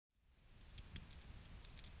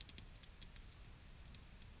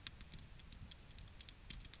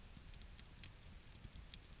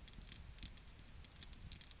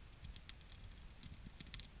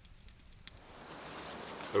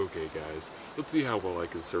Okay guys, let's see how well I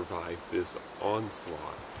can survive this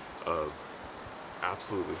onslaught of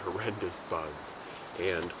absolutely horrendous bugs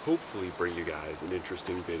and hopefully bring you guys an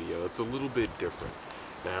interesting video that's a little bit different.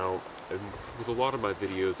 Now, with a lot of my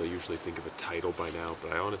videos I usually think of a title by now,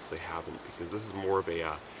 but I honestly haven't, because this is more of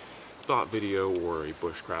a thought video or a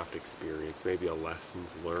bushcraft experience, maybe a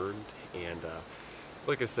lessons learned, and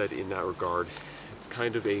like I said, in that regard, it's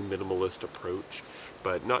kind of a minimalist approach,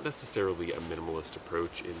 but not necessarily a minimalist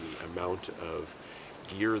approach in the amount of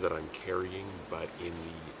gear that I'm carrying, but in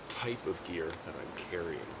the type of gear that I'm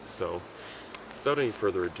carrying. So, without any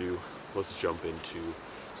further ado, let's jump into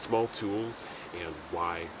small tools and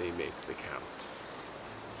why they make the count.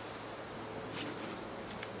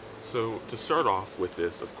 So, to start off with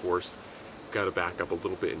this, of course, got to back up a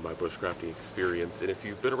little bit in my bushcrafting experience, and if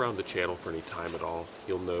you've been around the channel for any time at all,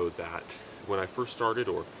 you'll know that when I first started,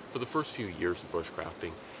 or for the first few years of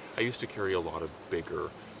bushcrafting, I used to carry a lot of bigger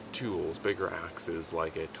tools, bigger axes,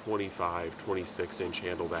 like a 25, 26-inch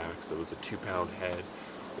handled axe that was a 2-pound head,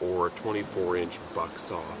 or a 24-inch buck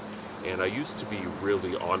saw. And I used to be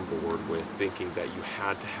really on board with thinking that you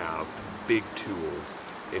had to have big tools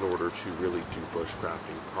in order to really do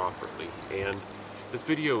bushcrafting properly. And this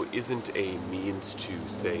video isn't a means to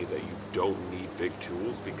say that you don't need big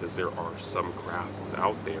tools, because there are some crafts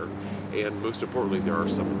out there, and most importantly, there are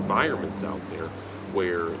some environments out there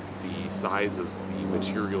where the size of the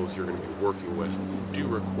materials you're going to be working with do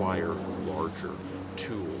require larger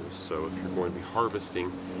tools. So if you're going to be harvesting,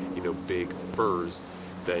 big furs,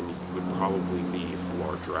 then you would probably need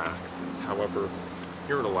larger axes. However,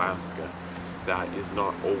 here in Alaska, that is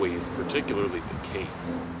not always particularly the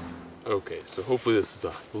case. Okay, so hopefully this is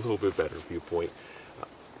a little bit better viewpoint,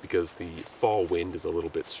 because the fall wind is a little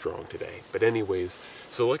bit strong today. But anyways,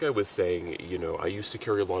 so like I was saying, I used to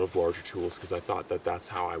carry a lot of larger tools because I thought that that's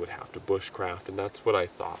how I would have to bushcraft, and that's what I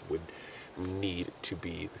thought would need to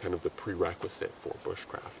be kind of the prerequisite for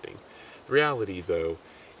bushcrafting. The reality, though,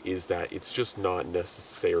 is that it's just not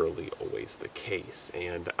necessarily always the case.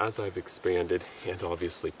 And as I've expanded and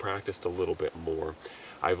obviously practiced a little bit more,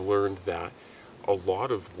 I've learned that a lot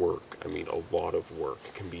of work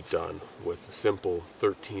can be done with a simple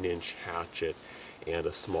 13-inch hatchet and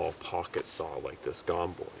a small pocket saw like this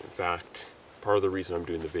Gomboy. In fact, part of the reason I'm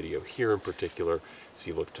doing the video here in particular is if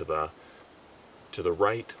you look to the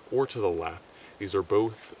right or to the left, these are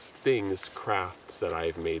both crafts that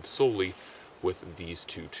I've made solely with these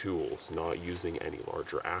two tools, not using any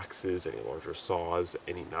larger axes, any larger saws,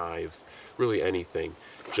 any knives, really anything,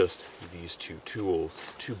 just these two tools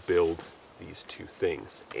to build these two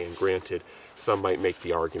things. And granted, some might make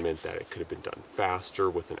the argument that it could have been done faster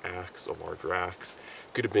with an axe, a larger axe,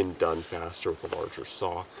 could have been done faster with a larger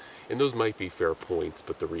saw, and those might be fair points,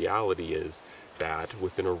 but the reality is that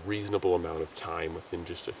within a reasonable amount of time, within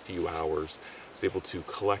just a few hours, I was able to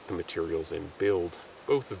collect the materials and build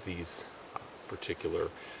both of these particular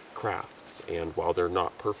crafts. And while they're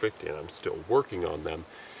not perfect and I'm still working on them,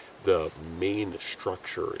 the main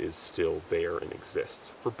structure is still there and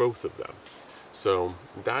exists for both of them. So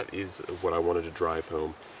that is what I wanted to drive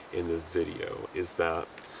home in this video, is that,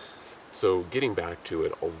 so getting back to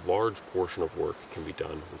it, a large portion of work can be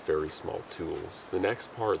done with very small tools. The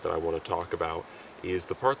next part that I want to talk about is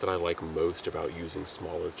the part that I like most about using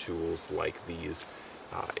smaller tools like these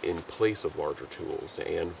in place of larger tools,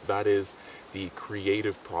 and that is the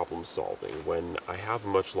creative problem solving. When I have a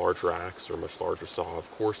much larger axe or a much larger saw,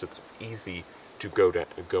 of course it's easy to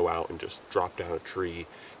go out and just drop down a tree,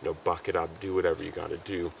 buck it up, do whatever you got to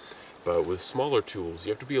do. But with smaller tools,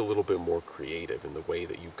 you have to be a little bit more creative in the way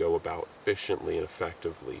that you go about efficiently and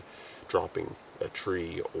effectively dropping a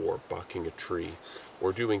tree or bucking a tree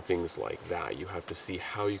or doing things like that. You have to see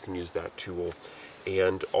how you can use that tool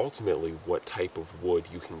and ultimately what type of wood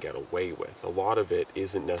you can get away with. A lot of it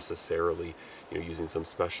isn't necessarily using some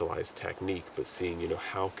specialized technique, but seeing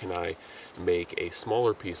how can I make a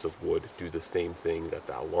smaller piece of wood do the same thing that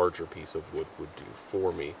that larger piece of wood would do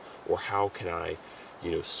for me, or how can I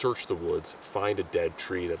search the woods, find a dead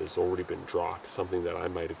tree that has already been dropped, something that I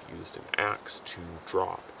might have used an axe to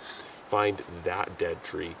drop, find that dead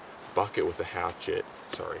tree, buck it with a hatchet,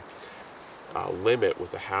 limb it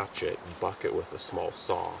with a hatchet, buck it with a small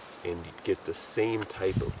saw, and get the same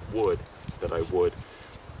type of wood that I would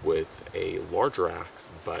with a larger axe,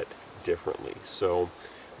 but differently. So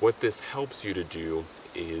what this helps you to do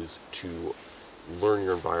is to learn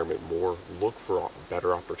your environment more, look for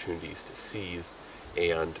better opportunities to seize,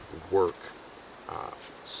 and work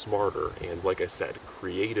smarter and, like I said,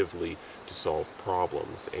 creatively to solve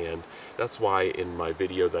problems. And that's why in my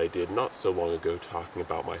video that I did not so long ago talking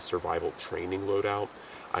about my survival training loadout,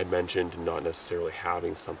 I mentioned not necessarily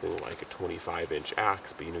having something like a 25-inch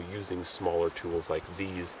axe, but using smaller tools like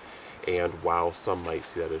these. And while some might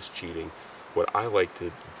see that as cheating, what I like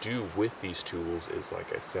to do with these tools is,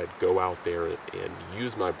 like I said, go out there and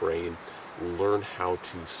use my brain, learn how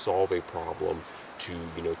to solve a problem, to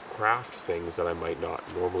craft things that I might not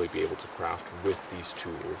normally be able to craft with these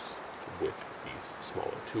tools, with these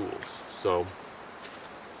smaller tools. So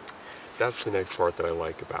that's the next part that I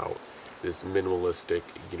like about this minimalistic,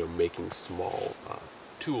 making small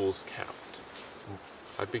tools count.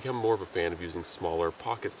 I've become more of a fan of using smaller,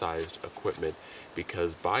 pocket-sized equipment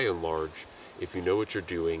because, by and large, if you know what you're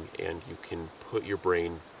doing and you can put your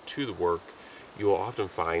brain to the work, you will often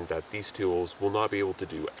find that these tools will not be able to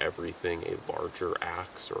do everything a larger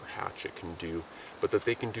axe or hatchet can do, but that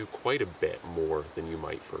they can do quite a bit more than you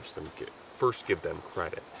might first give them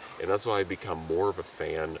credit. And that's why I've become more of a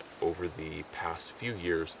fan over the past few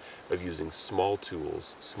years of using small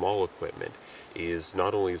tools, small equipment. Is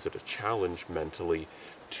not only is it a challenge mentally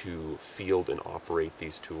to field and operate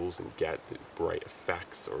these tools and get the right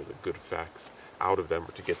effects or the good effects out of them,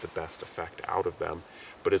 or to get the best effect out of them,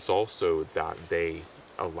 but it's also that they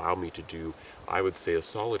allow me to do, I would say, a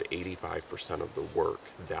solid 85% of the work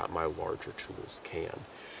that my larger tools can.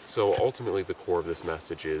 So ultimately the core of this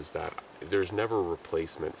message is that there's never a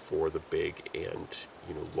replacement for the big and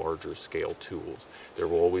larger scale tools. There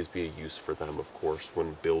will always be a use for them, of course,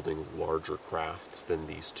 when building larger crafts than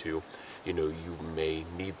these two. You may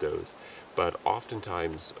need those, but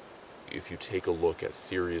oftentimes if you take a look at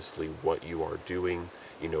seriously what you are doing,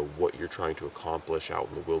 what you're trying to accomplish out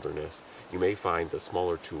in the wilderness, you may find that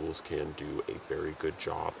smaller tools can do a very good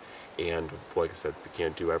job. And like I said, they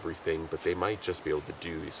can't do everything, but they might just be able to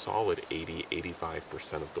do a solid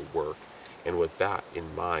 80-85% of the work. And with that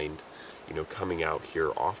in mind, coming out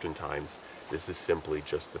here, oftentimes this is simply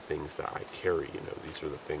just the things that I carry. These are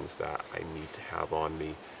the things that I need to have on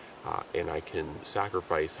me. And I can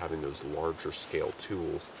sacrifice having those larger scale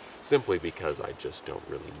tools simply because I just don't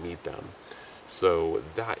really need them. So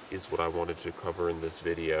that is what I wanted to cover in this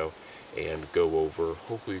video and go over.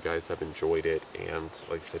 Hopefully you guys have enjoyed it, and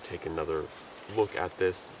like I said, take another look at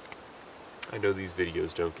this. I know these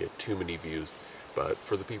videos don't get too many views, but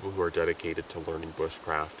for the people who are dedicated to learning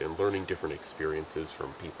bushcraft and learning different experiences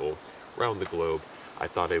from people around the globe, I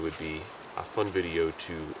thought it would be a fun video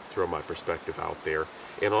to throw my perspective out there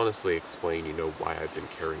and honestly explain, why I've been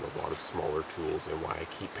carrying a lot of smaller tools and why I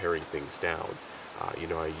keep paring things down.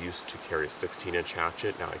 I used to carry a 16-inch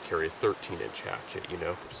hatchet, now I carry a 13-inch hatchet,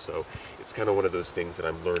 so it's kind of one of those things that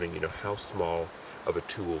I'm learning, how small of a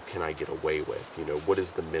tool can I get away with, what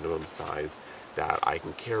is the minimum size that I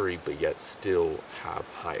can carry but yet still have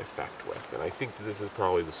high effect with. And I think that this is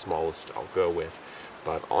probably the smallest I'll go with,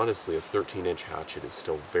 but honestly a 13-inch hatchet is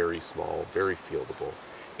still very small, very fieldable,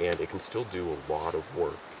 and it can still do a lot of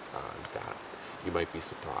work that you might be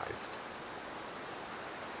surprised.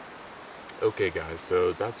 Okay guys,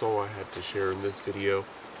 so that's all I had to share in this video.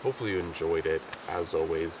 Hopefully you enjoyed it. As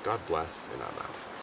always, God bless, and I'm out.